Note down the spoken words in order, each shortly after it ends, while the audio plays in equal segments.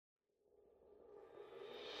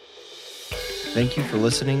Thank you for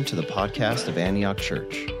listening to the podcast of Antioch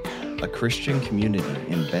Church, a Christian community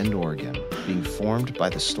in Bend, Oregon, being formed by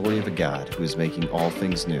the story of a God who is making all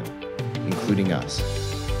things new, including us.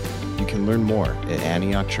 You can learn more at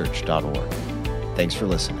antiochchurch.org. Thanks for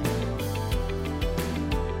listening.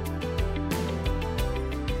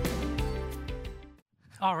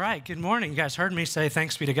 All right, good morning. You guys heard me say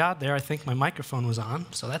thanks be to God there. I think my microphone was on,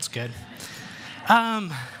 so that's good.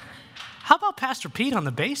 How about Pastor Pete on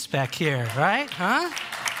the bass back here, right? Huh?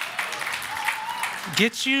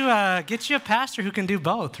 Get you a pastor who can do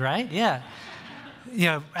both, right? Yeah. You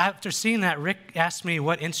know, after seeing that, Rick asked me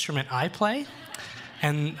what instrument I play,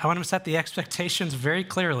 and I want to set the expectations very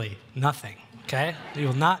clearly. Nothing. Okay? You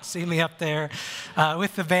will not see me up there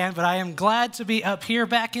with the band, but I am glad to be up here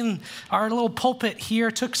back in our little pulpit here.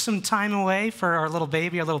 Took some time away for our little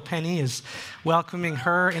baby. Our little Penny is welcoming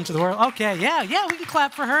her into the world. Okay, yeah, we can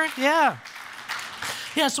clap for her.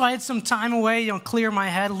 Yeah, so I had some time away, clear my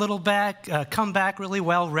head a little back, come back really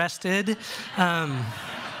well rested.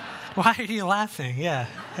 Why are you laughing? Yeah,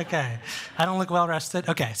 okay. I don't look well rested.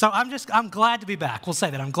 Okay, so I'm glad to be back. We'll say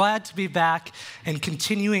that. I'm glad to be back and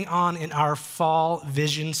continuing on in our fall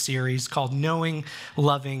vision series called Knowing,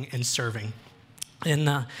 Loving, and Serving.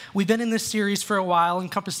 And we've been in this series for a while,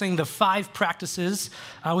 encompassing the 5 practices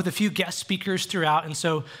with a few guest speakers throughout. And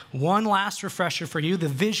so one last refresher for you, the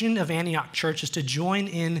vision of Antioch Church is to join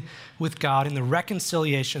in with God in the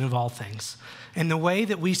reconciliation of all things. And the way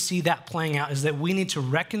that we see that playing out is that we need to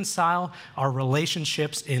reconcile our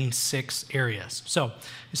relationships in 6 areas. So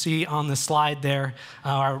you see on the slide there,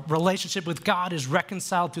 our relationship with God is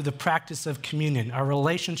reconciled through the practice of communion. Our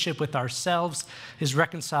relationship with ourselves is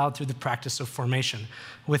reconciled through the practice of formation.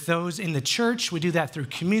 With those in the church, we do that through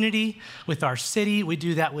community. With our city, we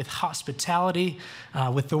do that with hospitality.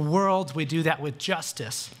 With the world, we do that with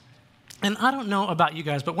justice. And I don't know about you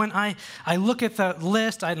guys, but when I look at the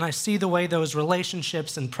list and I see the way those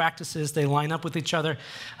relationships and practices, they line up with each other,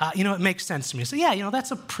 it makes sense to me. So yeah,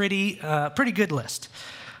 that's a pretty good list.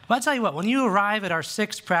 But I'll tell you what, when you arrive at our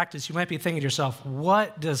 6th practice, you might be thinking to yourself,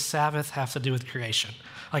 what does Sabbath have to do with creation?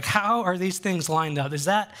 Like, how are these things lined up? Is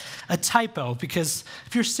that a typo? Because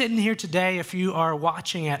if you're sitting here today, if you are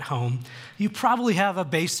watching at home, you probably have a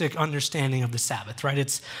basic understanding of the Sabbath, right?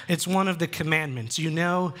 It's one of the commandments. You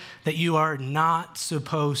know that you are not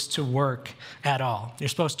supposed to work at all. You're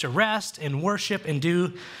supposed to rest and worship and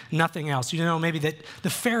do nothing else. You know maybe that the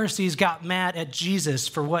Pharisees got mad at Jesus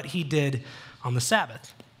for what he did on the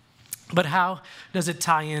Sabbath. But how does it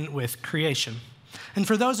tie in with creation? And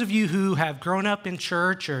for those of you who have grown up in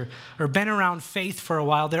church or been around faith for a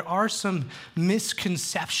while, there are some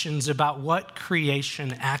misconceptions about what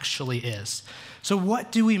creation actually is. So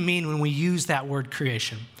what do we mean when we use that word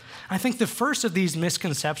creation? I think the first of these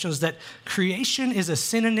misconceptions is that creation is a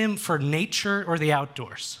synonym for nature or the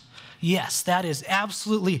outdoors. Yes, that is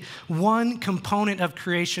absolutely one component of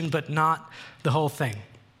creation, but not the whole thing.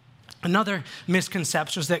 Another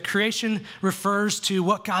misconception is that creation refers to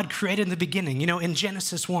what God created in the beginning. In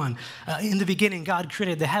Genesis 1, in the beginning, God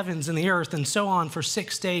created the heavens and the earth and so on for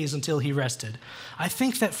 6 days until he rested. I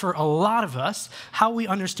think that for a lot of us, how we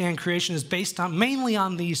understand creation is based mainly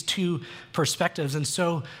on these 2 perspectives, and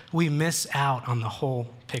so we miss out on the whole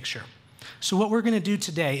picture. So what we're going to do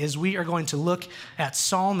today is we are going to look at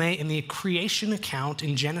Psalm 8 and the creation account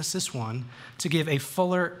in Genesis 1 to give a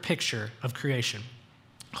fuller picture of creation.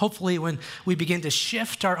 Hopefully, when we begin to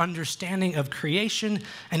shift our understanding of creation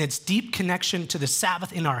and its deep connection to the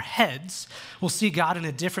Sabbath in our heads, we'll see God in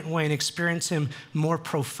a different way and experience him more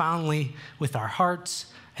profoundly with our hearts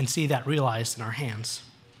and see that realized in our hands.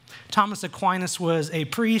 Thomas Aquinas was a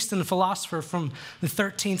priest and a philosopher from the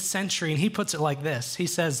 13th century, and he puts it like this. He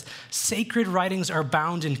says, "Sacred writings are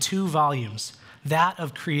bound in 2 volumes, that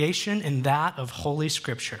of creation and that of Holy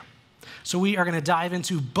Scripture." So we are going to dive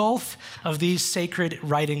into both of these sacred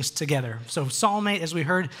writings together. So Psalm 8, as we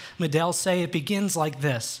heard Medell say, it begins like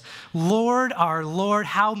this. Lord, our Lord,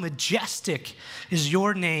 how majestic is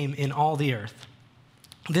your name in all the earth.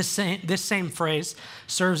 This same phrase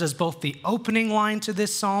serves as both the opening line to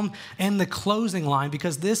this psalm and the closing line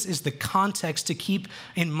because this is the context to keep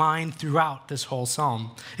in mind throughout this whole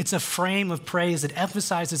psalm. It's a frame of praise that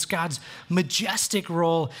emphasizes God's majestic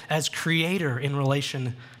role as creator in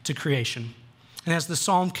relation to creation. And as the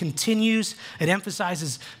psalm continues, it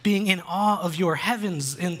emphasizes being in awe of your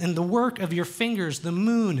heavens and the work of your fingers, the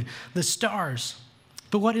moon, the stars.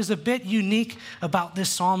 But what is a bit unique about this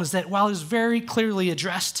psalm is that while it's very clearly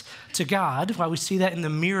addressed to God, while we see that in the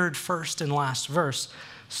mirrored first and last verse,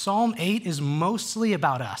 Psalm 8 is mostly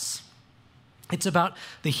about us. It's about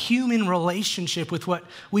the human relationship with what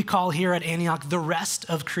we call here at Antioch the rest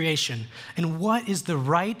of creation, and what is the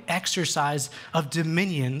right exercise of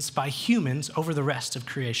dominions by humans over the rest of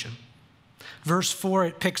creation. Verse 4,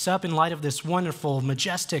 it picks up in light of this wonderful,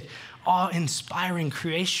 majestic, awe-inspiring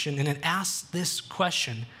creation, and it asks this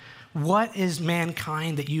question: what is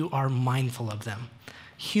mankind that you are mindful of them?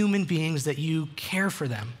 Human beings that you care for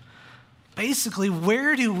them. Basically,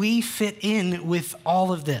 where do we fit in with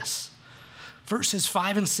all of this? Verses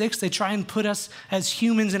 5 and 6, they try and put us as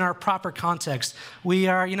humans in our proper context. We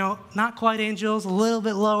are, not quite angels, a little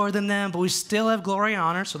bit lower than them, but we still have glory and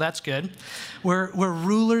honor, so that's good. We're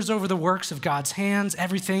rulers over the works of God's hands.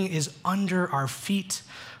 Everything is under our feet.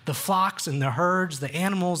 The flocks and the herds, the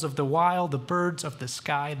animals of the wild, the birds of the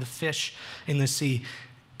sky, the fish in the sea,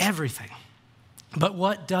 everything. But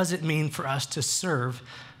what does it mean for us to serve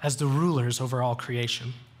as the rulers over all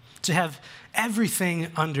creation? To have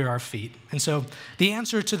everything under our feet. And so the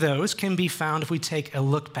answer to those can be found if we take a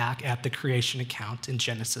look back at the creation account in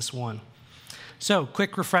Genesis 1. So,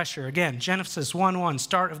 quick refresher. Again, Genesis 1:1,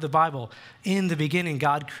 start of the Bible. In the beginning,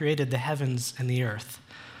 God created the heavens and the earth.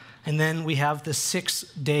 And then we have the 6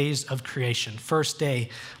 days of creation. First day,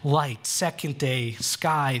 light. Second day,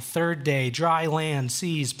 sky. Third day, dry land,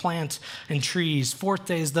 seas, plants, and trees. Fourth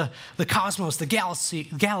day is the cosmos, the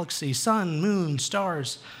galaxy, sun, moon,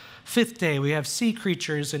 stars. Fifth day, we have sea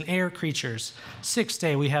creatures and air creatures. Sixth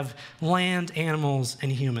day, we have land, animals,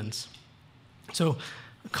 and humans. So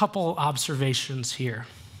a couple observations here.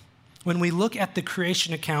 When we look at the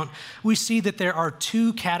creation account, we see that there are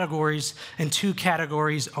 2 categories and 2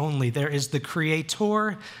 categories only. There is the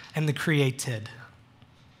creator and the created.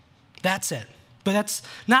 That's it. But that's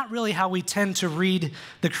not really how we tend to read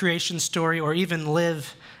the creation story or even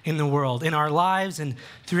live in the world. In our lives and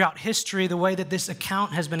throughout history, the way that this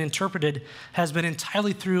account has been interpreted has been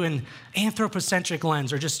entirely through an anthropocentric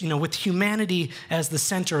lens, or just, with humanity as the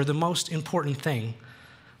center, the most important thing.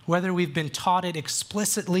 Whether we've been taught it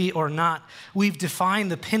explicitly or not, we've defined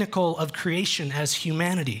the pinnacle of creation as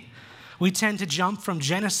humanity. We tend to jump from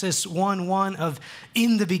Genesis 1:1 of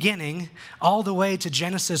in the beginning all the way to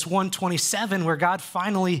Genesis 1:27, where God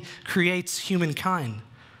finally creates humankind.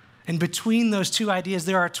 And between those 2 ideas,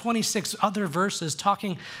 there are 26 other verses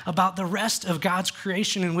talking about the rest of God's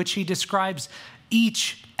creation in which he describes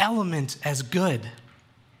each element as good.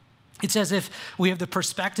 It's as if we have the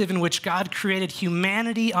perspective in which God created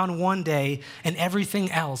humanity on one day and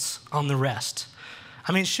everything else on the rest.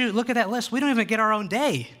 I mean, shoot, look at that list. We don't even get our own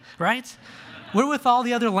day, right? We're with all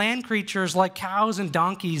the other land creatures like cows and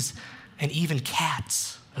donkeys and even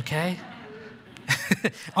cats, okay?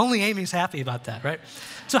 Only Amy's happy about that, right?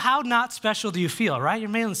 So how not special do you feel, right? You're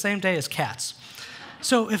made on the same day as cats.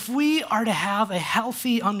 So if we are to have a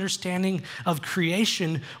healthy understanding of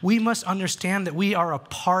creation, we must understand that we are a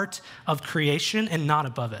part of creation and not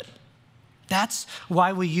above it. That's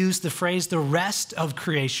why we use the phrase the rest of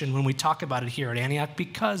creation when we talk about it here at Antioch,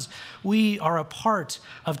 because we are a part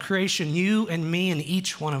of creation, you and me and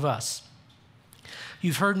each one of us.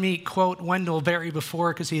 You've heard me quote Wendell Berry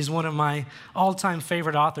before because he's one of my all-time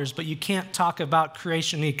favorite authors, but you can't talk about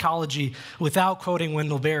creation ecology without quoting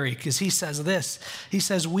Wendell Berry, because he says this. He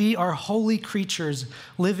says, "We are holy creatures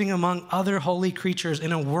living among other holy creatures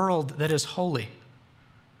in a world that is holy."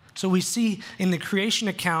 So we see in the creation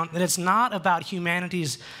account that it's not about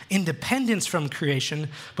humanity's independence from creation,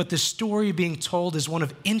 but the story being told is one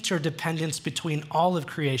of interdependence between all of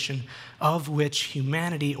creation, of which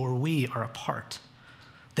humanity or we are a part.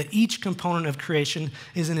 That each component of creation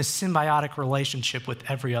is in a symbiotic relationship with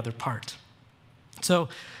every other part. So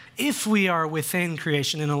if we are within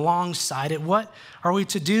creation and alongside it, what are we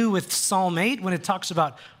to do with Psalm 8 when it talks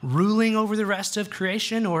about ruling over the rest of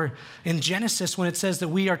creation? Or in Genesis when it says that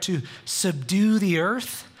we are to subdue the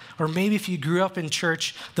earth? Or maybe if you grew up in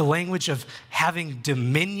church, the language of having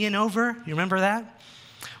dominion over, you remember that?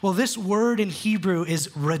 Well, this word in Hebrew is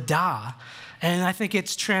radah. And I think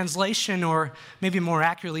its translation, or maybe more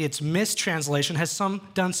accurately, its mistranslation, has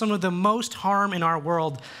done some of the most harm in our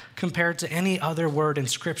world compared to any other word in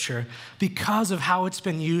Scripture because of how it's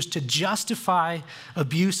been used to justify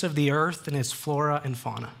abuse of the earth and its flora and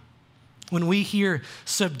fauna. When we hear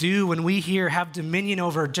subdue, when we hear have dominion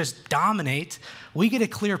over, just dominate, we get a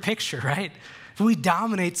clear picture, right? If we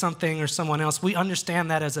dominate something or someone else, we understand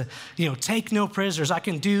that as take no prisoners. I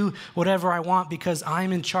can do whatever I want because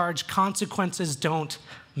I'm in charge. Consequences don't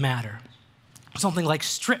matter. Something like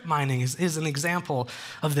strip mining is an example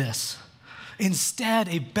of this. Instead,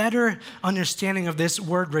 a better understanding of this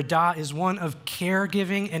word radah is one of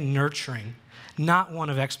caregiving and nurturing, not one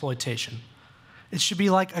of exploitation. It should be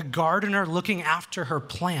like a gardener looking after her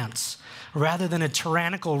plants rather than a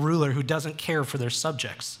tyrannical ruler who doesn't care for their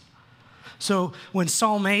subjects. So when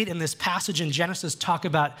Psalm 8 and this passage in Genesis talk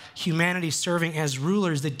about humanity serving as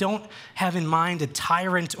rulers, they don't have in mind a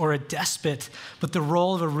tyrant or a despot, but the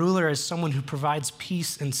role of a ruler as someone who provides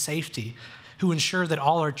peace and safety, who ensure that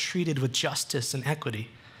all are treated with justice and equity,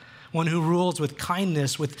 one who rules with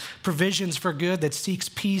kindness, with provisions for good that seeks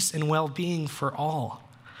peace and well-being for all.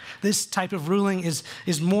 This type of ruling is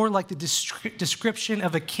more like the description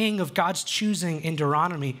of a king of God's choosing in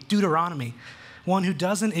Deuteronomy, one who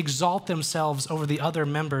doesn't exalt themselves over the other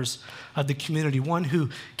members of the community, one who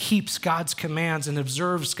keeps God's commands and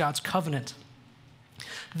observes God's covenant.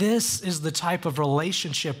 This is the type of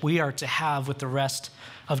relationship we are to have with the rest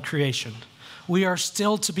of creation. We are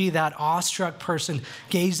still to be that awestruck person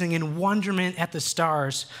gazing in wonderment at the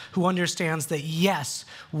stars who understands that, yes,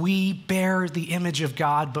 we bear the image of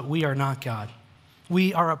God, but we are not God.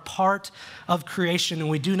 We are a part of creation, and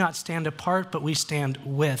we do not stand apart, but we stand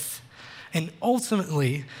with. And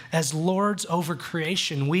ultimately, as lords over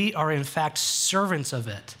creation, we are in fact servants of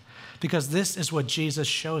it, because this is what Jesus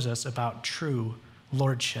shows us about true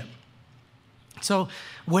lordship. So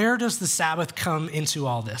where does the Sabbath come into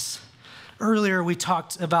all this? Earlier, we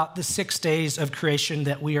talked about the 6 days of creation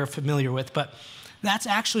that we are familiar with, but that's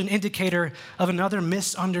actually an indicator of another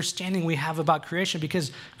misunderstanding we have about creation,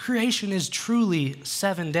 because creation is truly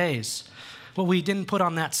 7 days. What we didn't put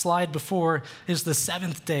on that slide before is the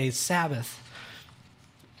seventh day, Sabbath.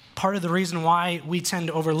 Part of the reason why we tend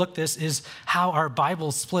to overlook this is how our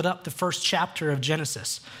Bibles split up the first chapter of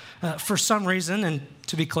Genesis. For some reason, and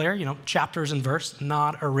to be clear, chapters and verse,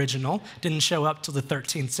 not original, didn't show up till the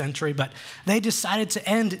 13th century, but they decided to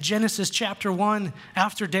end Genesis chapter 1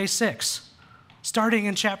 after day 6. Starting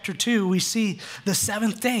in chapter 2, we see the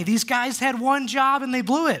seventh day. These guys had one job and they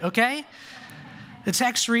blew it, okay? The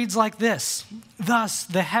text reads like this: "Thus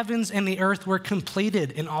the heavens and the earth were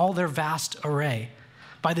completed in all their vast array.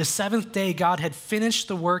 By the seventh day, God had finished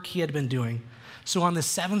the work he had been doing. So on the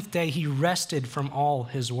seventh day, he rested from all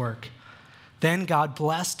his work. Then God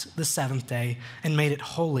blessed the seventh day and made it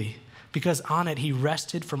holy, because on it he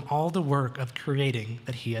rested from all the work of creating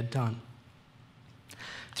that he had done."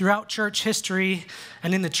 Throughout church history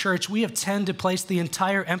and in the church, we have tended to place the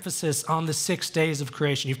entire emphasis on the 6 days of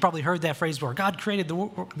creation. You've probably heard that phrase before. God created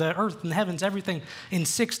the earth and the heavens, everything in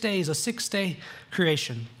 6 days, a 6-day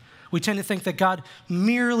creation. We tend to think that God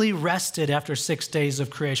merely rested after 6 days of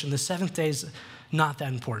creation. The seventh day is not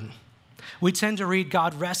that important. We tend to read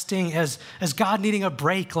God resting as God needing a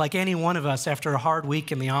break like any one of us after a hard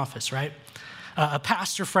week in the office, right? A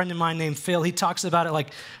pastor friend of mine named Phil, he talks about it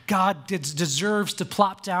like God deserves to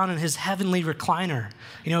plop down in his heavenly recliner,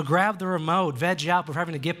 grab the remote, veg out before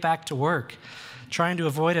having to get back to work, trying to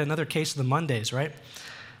avoid another case of the Mondays, right?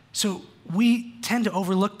 So we tend to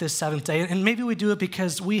overlook this seventh day, and maybe we do it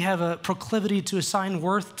because we have a proclivity to assign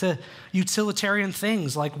worth to utilitarian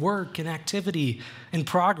things like work and activity and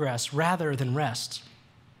progress rather than rest.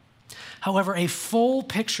 However, a full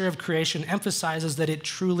picture of creation emphasizes that it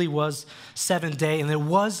truly was 7th day, and it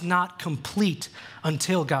was not complete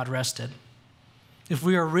until God rested. If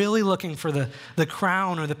we are really looking for the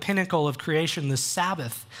crown or the pinnacle of creation, the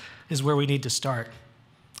Sabbath is where we need to start.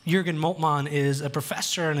 Jürgen Moltmann is a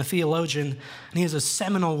professor and a theologian, and he has a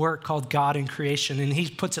seminal work called God in Creation, and he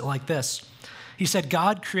puts it like this. He said,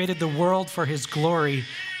 "God created the world for his glory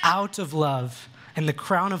out of love, and the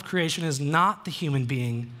crown of creation is not the human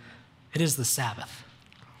being, it is the Sabbath."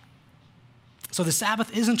 So the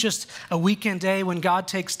Sabbath isn't just a weekend day when God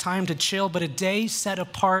takes time to chill, but a day set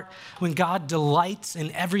apart when God delights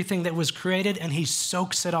in everything that was created and he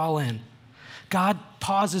soaks it all in. God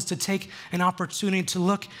pauses to take an opportunity to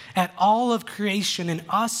look at all of creation, and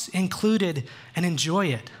us included, and enjoy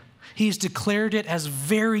it. He's declared it as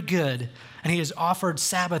very good, and he has offered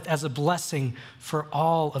Sabbath as a blessing for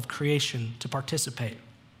all of creation to participate.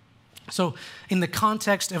 So in the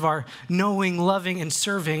context of our knowing, loving, and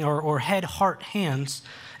serving, or head, heart, hands,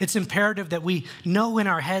 it's imperative that we know in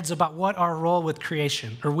our heads about what our role with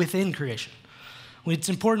creation, or within creation. It's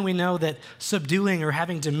important we know that subduing or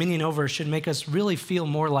having dominion over should make us really feel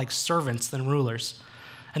more like servants than rulers,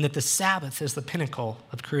 and that the Sabbath is the pinnacle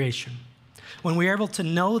of creation. When we are able to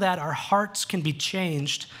know that, our hearts can be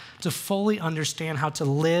changed to fully understand how to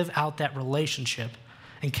live out that relationship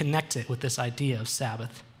and connect it with this idea of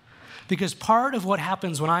Sabbath. Because part of what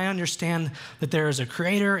happens when I understand that there is a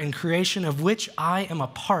creator and creation of which I am a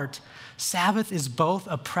part, Sabbath is both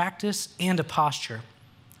a practice and a posture.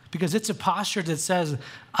 Because it's a posture that says,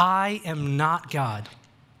 I am not God.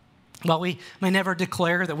 While we may never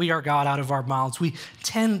declare that we are God out of our mouths, we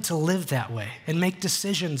tend to live that way and make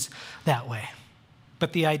decisions that way.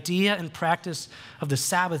 But the idea and practice of the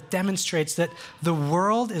Sabbath demonstrates that the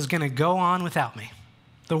world is going to go on without me.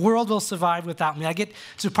 The world will survive without me. I get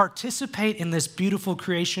to participate in this beautiful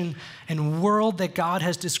creation and world that God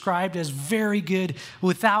has described as very good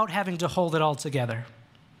without having to hold it all together.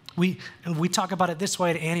 We talk about it this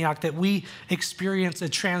way at Antioch, that we experience a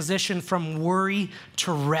transition from worry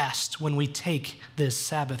to rest when we take this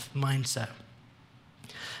Sabbath mindset.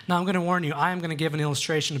 Now, I'm going to warn you, I am going to give an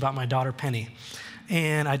illustration about my daughter, Penny.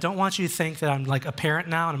 And I don't want you to think that I'm like a parent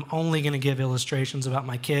now and I'm only going to give illustrations about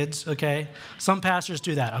my kids, okay? Some pastors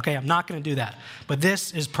do that. Okay, I'm not going to do that. But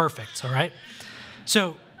this is perfect, all right?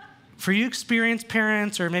 So for you experienced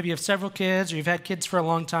parents, or maybe you have several kids or you've had kids for a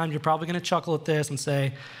long time, you're probably going to chuckle at this and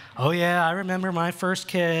say, oh yeah, I remember my first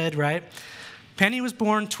kid, right? Penny was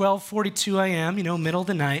born 12:42 a.m., middle of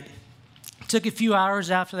the night. Took a few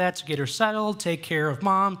hours after that to get her settled, take care of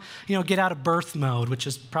mom, get out of birth mode, which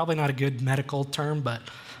is probably not a good medical term, but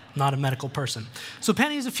I'm not a medical person. So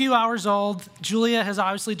Penny's a few hours old. Julia has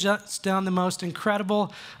obviously just done the most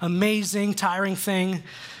incredible, amazing, tiring thing.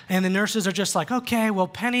 And the nurses are just like, okay, well,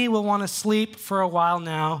 Penny will want to sleep for a while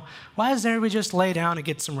now. Why doesn't everybody just lay down and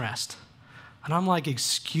get some rest? And I'm like,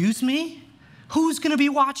 excuse me? Who's going to be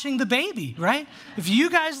watching the baby, right? If you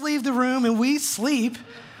guys leave the room and we sleep,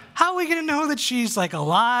 how are we going to know that she's like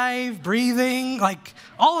alive, breathing, like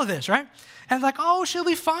all of this, right? And like, oh, she'll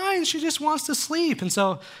be fine. She just wants to sleep. And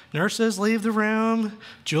so nurses leave the room.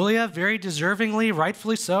 Julia, very deservingly,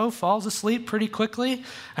 rightfully so, falls asleep pretty quickly.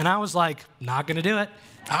 And I was like, not going to do it.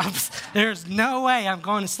 There's no way I'm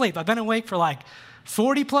going to sleep. I've been awake for like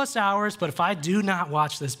 40 plus hours, but if I do not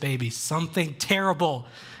watch this baby, something terrible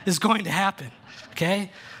is going to happen,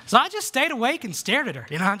 okay? So I just stayed awake and stared at her.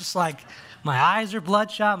 I'm just like, my eyes are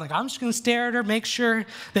bloodshot. I'm like, I'm just going to stare at her, make sure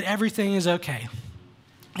that everything is okay.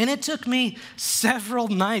 And it took me several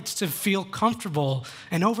nights to feel comfortable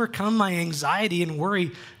and overcome my anxiety and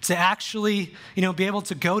worry to actually, be able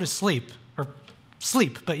to go to sleep, or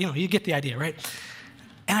sleep, but you get the idea, right?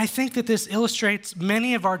 And I think that this illustrates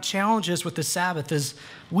many of our challenges with the Sabbath is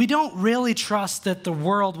we don't really trust that the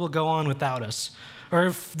world will go on without us,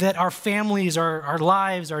 or that our families, our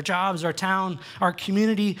lives, our jobs, our town, our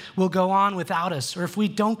community will go on without us, or if we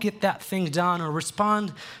don't get that thing done or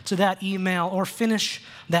respond to that email or finish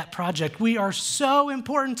that project. We are so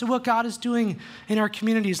important to what God is doing in our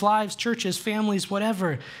communities, lives, churches, families,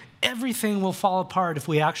 whatever. Everything will fall apart if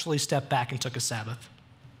we actually step back and took a Sabbath.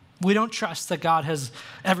 We don't trust that God has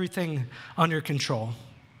everything under control.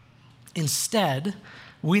 Instead,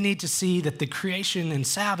 we need to see that the creation and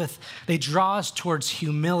Sabbath, they draw us towards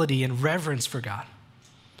humility and reverence for God.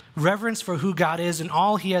 Reverence for who God is and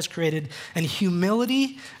all he has created, and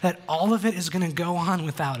humility that all of it is going to go on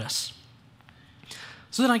without us.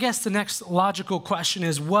 So then I guess the next logical question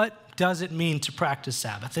is, what does it mean to practice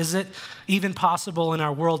Sabbath? Is it even possible in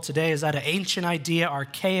our world today? Is that an ancient idea,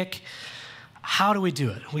 archaic? How do we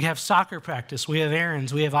do it? We have soccer practice, we have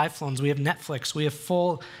errands, we have iPhones, we have Netflix, we have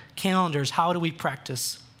full calendars. How do we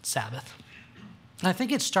practice Sabbath? And I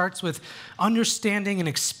think it starts with understanding and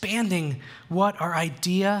expanding what our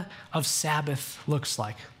idea of Sabbath looks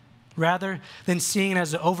like. Rather than seeing it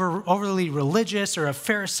as an overly religious or a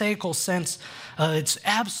pharisaical sense, it's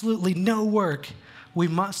absolutely no work, we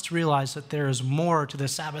must realize that there is more to the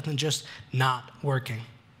Sabbath than just not working.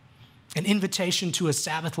 An invitation to a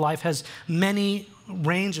Sabbath life has many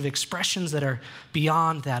range of expressions that are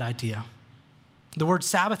beyond that idea. The word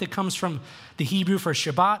Sabbath, it comes from the Hebrew for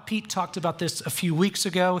Shabbat. Pete talked about this a few weeks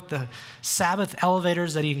ago with the Sabbath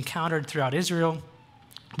elevators that he encountered throughout Israel.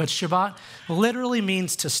 But Shabbat literally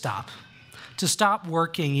means to stop. To stop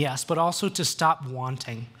working, yes, but also to stop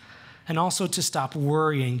wanting. And also to stop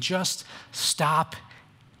worrying. Just stop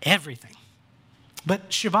everything.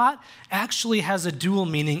 But Shabbat actually has a dual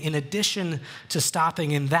meaning in addition to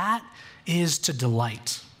stopping, and that is to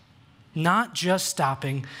delight. Not just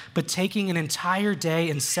stopping, but taking an entire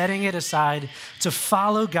day and setting it aside to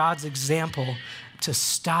follow God's example, to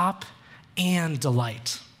stop and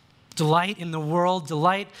delight. Delight in the world,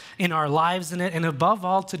 delight in our lives in it, and above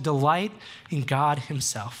all, to delight in God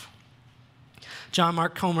himself. John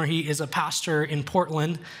Mark Comer, he is a pastor in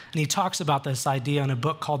Portland, and he talks about this idea in a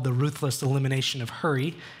book called The Ruthless Elimination of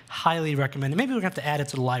Hurry. Highly recommend it. Maybe we're going to have to add it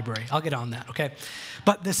to the library. I'll get on that, okay?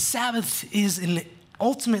 But the Sabbath is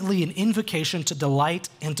ultimately an invocation to delight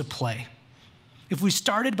and to play. If we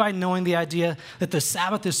started by knowing the idea that the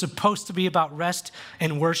Sabbath is supposed to be about rest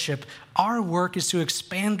and worship, our work is to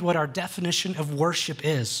expand what our definition of worship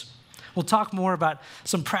is. We'll talk more about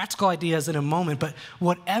some practical ideas in a moment, but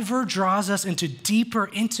whatever draws us into deeper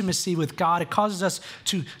intimacy with God, it causes us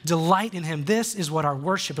to delight in him. This is what our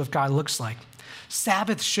worship of God looks like.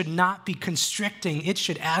 Sabbath should not be constricting. It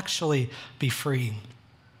should actually be freeing.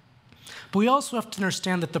 But we also have to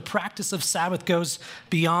understand that the practice of Sabbath goes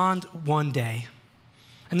beyond one day.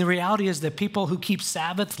 And the reality is that people who keep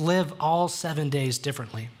Sabbath live all 7 days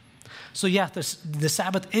differently. So yeah, the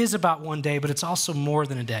Sabbath is about one day, but it's also more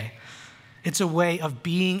than a day. It's a way of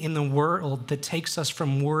being in the world that takes us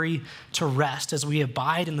from worry to rest as we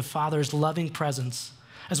abide in the Father's loving presence,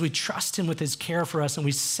 as we trust him with his care for us, and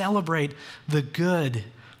we celebrate the good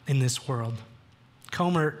in this world.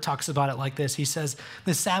 Comer talks about it like this. He says,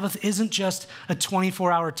 the Sabbath isn't just a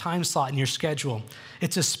 24-hour time slot in your schedule.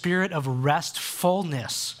 It's a spirit of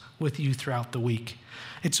restfulness with you throughout the week.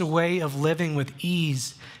 It's a way of living with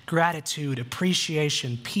ease, gratitude,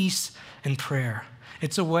 appreciation, peace, and prayer.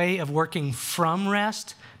 It's a way of working from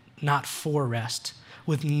rest, not for rest,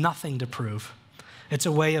 with nothing to prove. It's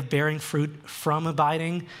a way of bearing fruit from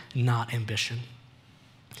abiding, not ambition.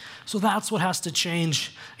 So that's what has to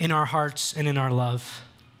change in our hearts and in our love.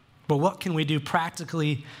 But what can we do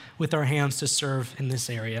practically with our hands to serve in this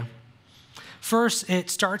area? First, it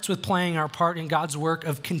starts with playing our part in God's work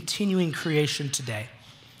of continuing creation today.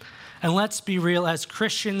 And let's be real, as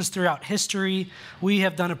Christians throughout history, we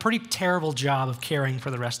have done a pretty terrible job of caring for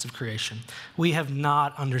the rest of creation. We have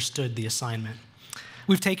not understood the assignment.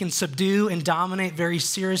 We've taken subdue and dominate very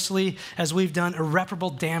seriously as we've done irreparable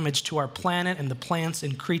damage to our planet and the plants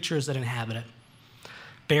and creatures that inhabit it.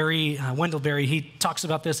 Wendell Berry, he talks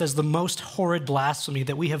about this as the most horrid blasphemy,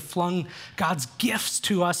 that we have flung God's gifts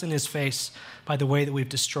to us in his face by the way that we've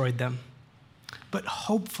destroyed them. But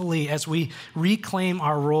hopefully, as we reclaim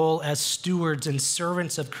our role as stewards and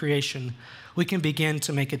servants of creation, we can begin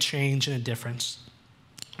to make a change and a difference.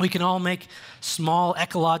 We can all make small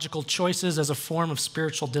ecological choices as a form of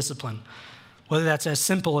spiritual discipline, whether that's as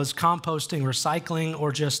simple as composting, recycling,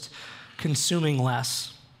 or just consuming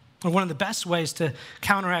less. And one of the best ways to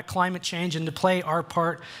counteract climate change and to play our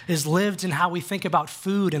part is lived in how we think about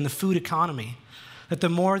food and the food economy. That the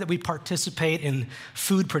more that we participate in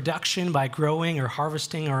food production by growing or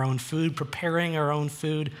harvesting our own food, preparing our own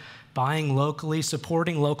food, buying locally,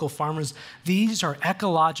 supporting local farmers, these are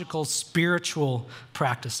ecological, spiritual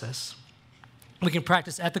practices. We can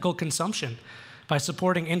practice ethical consumption by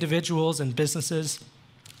supporting individuals and businesses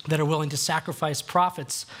that are willing to sacrifice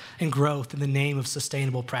profits and growth in the name of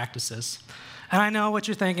sustainable practices. And I know what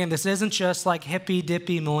you're thinking. This isn't just like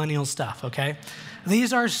hippy-dippy millennial stuff, okay?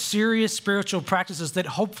 These are serious spiritual practices that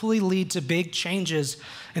hopefully lead to big changes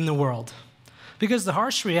in the world. Because the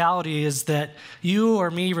harsh reality is that you or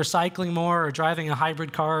me recycling more or driving a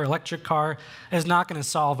hybrid car or electric car is not going to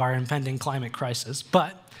solve our impending climate crisis.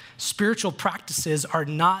 But spiritual practices are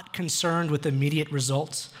not concerned with immediate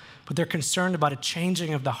results, but they're concerned about a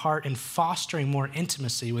changing of the heart and fostering more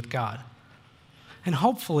intimacy with God. And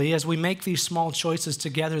hopefully, as we make these small choices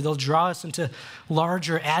together, they'll draw us into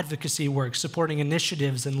larger advocacy work, supporting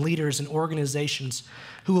initiatives and leaders and organizations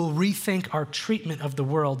who will rethink our treatment of the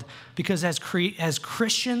world. Because as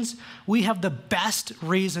Christians, we have the best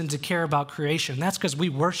reason to care about creation. That's because we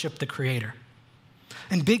worship the Creator.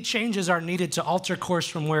 And big changes are needed to alter course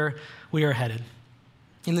from where we are headed.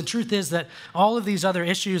 And the truth is that all of these other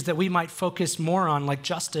issues that we might focus more on, like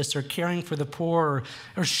justice or caring for the poor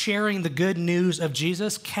or sharing the good news of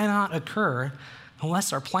Jesus, cannot occur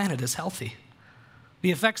unless our planet is healthy.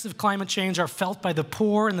 The effects of climate change are felt by the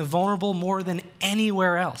poor and the vulnerable more than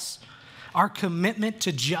anywhere else. Our commitment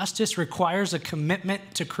to justice requires a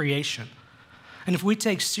commitment to creation. And if we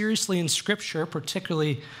take seriously in Scripture,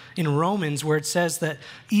 particularly in Romans, where it says that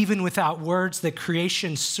even without words, that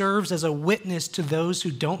creation serves as a witness to those who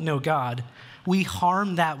don't know God, we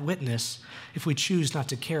harm that witness if we choose not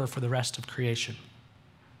to care for the rest of creation.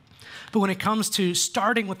 But when it comes to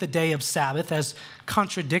starting with the day of Sabbath, as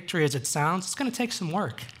contradictory as it sounds, it's going to take some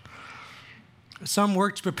work. Some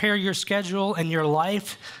work to prepare your schedule and your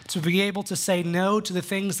life to be able to say no to the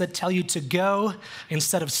things that tell you to go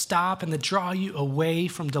instead of stop and that draw you away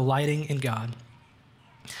from delighting in God.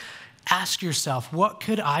 Ask yourself, what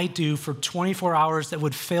could I do for 24 hours that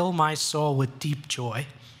would fill my soul with deep joy,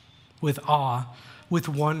 with awe, with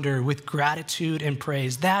wonder, with gratitude and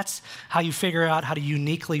praise? That's how you figure out how to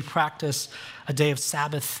uniquely practice a day of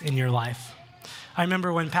Sabbath in your life. I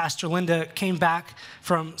remember when Pastor Linda came back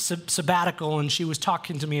from sabbatical and she was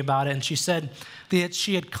talking to me about it, and she said that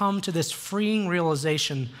she had come to this freeing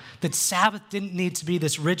realization that Sabbath didn't need to be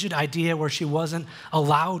this rigid idea where she wasn't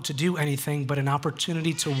allowed to do anything, but an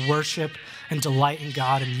opportunity to worship and delight in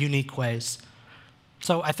God in unique ways.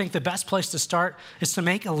 So I think the best place to start is to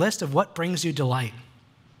make a list of what brings you delight.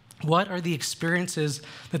 What are the experiences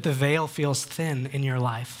that the veil feels thin in your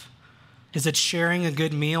life? Is it sharing a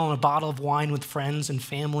good meal and a bottle of wine with friends and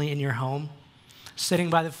family in your home? Sitting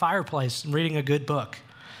by the fireplace and reading a good book?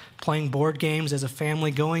 Playing board games as a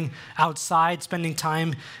family? Going outside, spending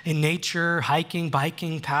time in nature, hiking,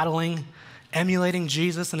 biking, paddling? Emulating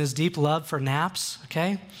Jesus and his deep love for naps,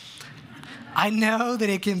 okay? I know that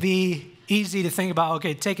it can be easy to think about,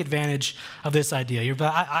 okay, take advantage of this idea.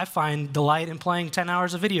 But I find delight in playing 10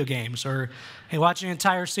 hours of video games or watching an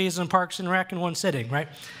entire season of Parks and Rec in one sitting, right?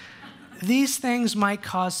 These things might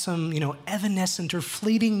cause some, evanescent or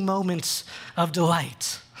fleeting moments of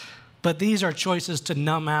delight. But these are choices to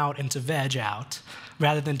numb out and to veg out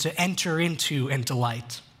rather than to enter into and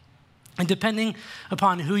delight. And depending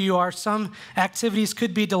upon who you are, some activities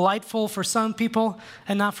could be delightful for some people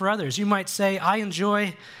and not for others. You might say, I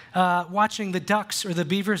enjoy watching the Ducks or the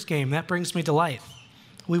Beavers game. That brings me delight.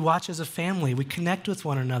 We watch as a family. We connect with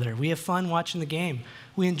one another. We have fun watching the game.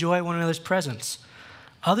 We enjoy one another's presence.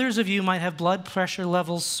 Others of you might have blood pressure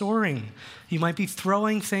levels soaring. You might be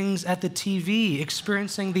throwing things at the TV,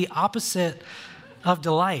 experiencing the opposite of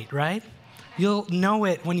delight, right? You'll know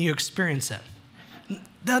it when you experience it.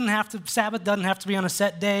 Sabbath doesn't have to be on a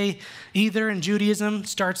set day either in Judaism. It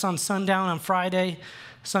starts on sundown on Friday,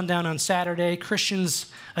 sundown on Saturday.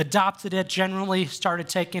 Christians adopted it, generally started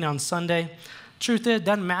taking it on Sunday. Truth is, it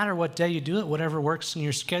doesn't matter what day you do it, whatever works in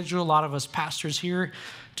your schedule. A lot of us pastors here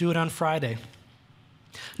do it on Friday.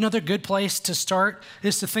 Another good place to start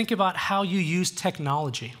is to think about how you use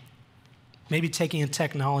technology. Maybe taking a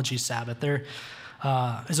technology Sabbath. There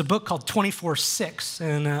is a book called 24/6,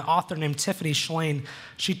 and an author named Tiffany Shlain,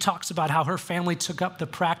 she talks about how her family took up the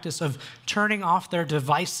practice of turning off their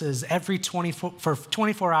devices for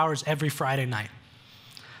 24 hours every Friday night.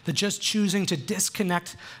 That just choosing to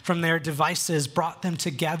disconnect from their devices brought them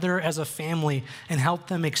together as a family and helped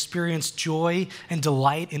them experience joy and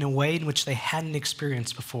delight in a way in which they hadn't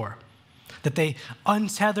experienced before. That they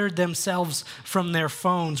untethered themselves from their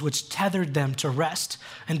phones, which tethered them to rest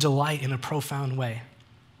and delight in a profound way.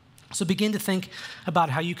 So begin to think about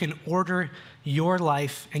how you can order your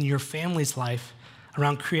life and your family's life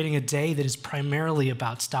around creating a day that is primarily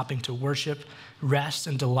about stopping to worship, rest,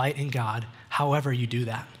 and delight in God, however you do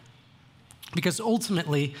that. Because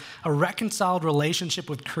ultimately, a reconciled relationship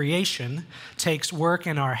with creation takes work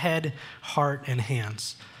in our head, heart, and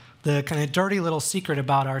hands. The kind of dirty little secret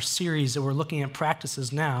about our series that we're looking at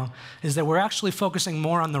practices now is that we're actually focusing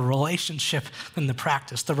more on the relationship than the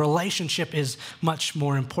practice. The relationship is much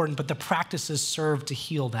more important, but the practices serve to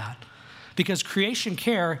heal that. Because creation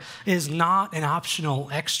care is not an optional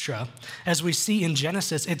extra. As we see in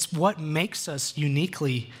Genesis, it's what makes us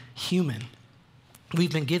uniquely human.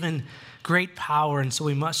 We've been given great power, and so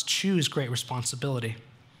we must choose great responsibility.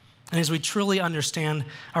 And as we truly understand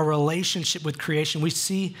our relationship with creation, we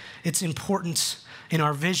see its importance in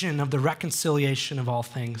our vision of the reconciliation of all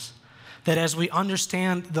things. That as we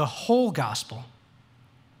understand the whole gospel,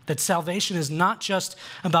 that salvation is not just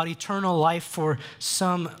about eternal life for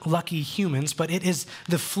some lucky humans, but it is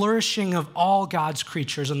the flourishing of all God's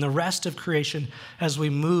creatures and the rest of creation as we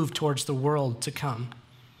move towards the world to come.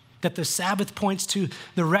 That the Sabbath points to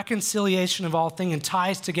the reconciliation of all things and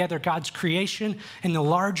ties together God's creation and the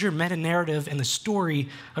larger meta-narrative and the story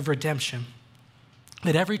of redemption.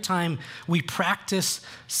 That every time we practice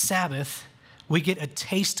Sabbath, we get a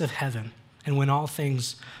taste of heaven and when all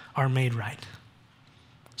things are made right.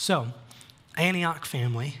 So, Antioch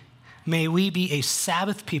family, may we be a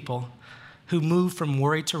Sabbath people who move from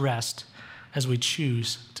worry to rest as we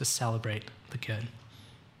choose to celebrate the good.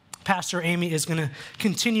 Pastor Amy is going to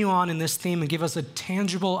continue on in this theme and give us a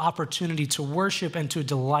tangible opportunity to worship and to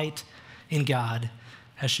delight in God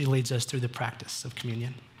as she leads us through the practice of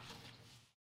communion.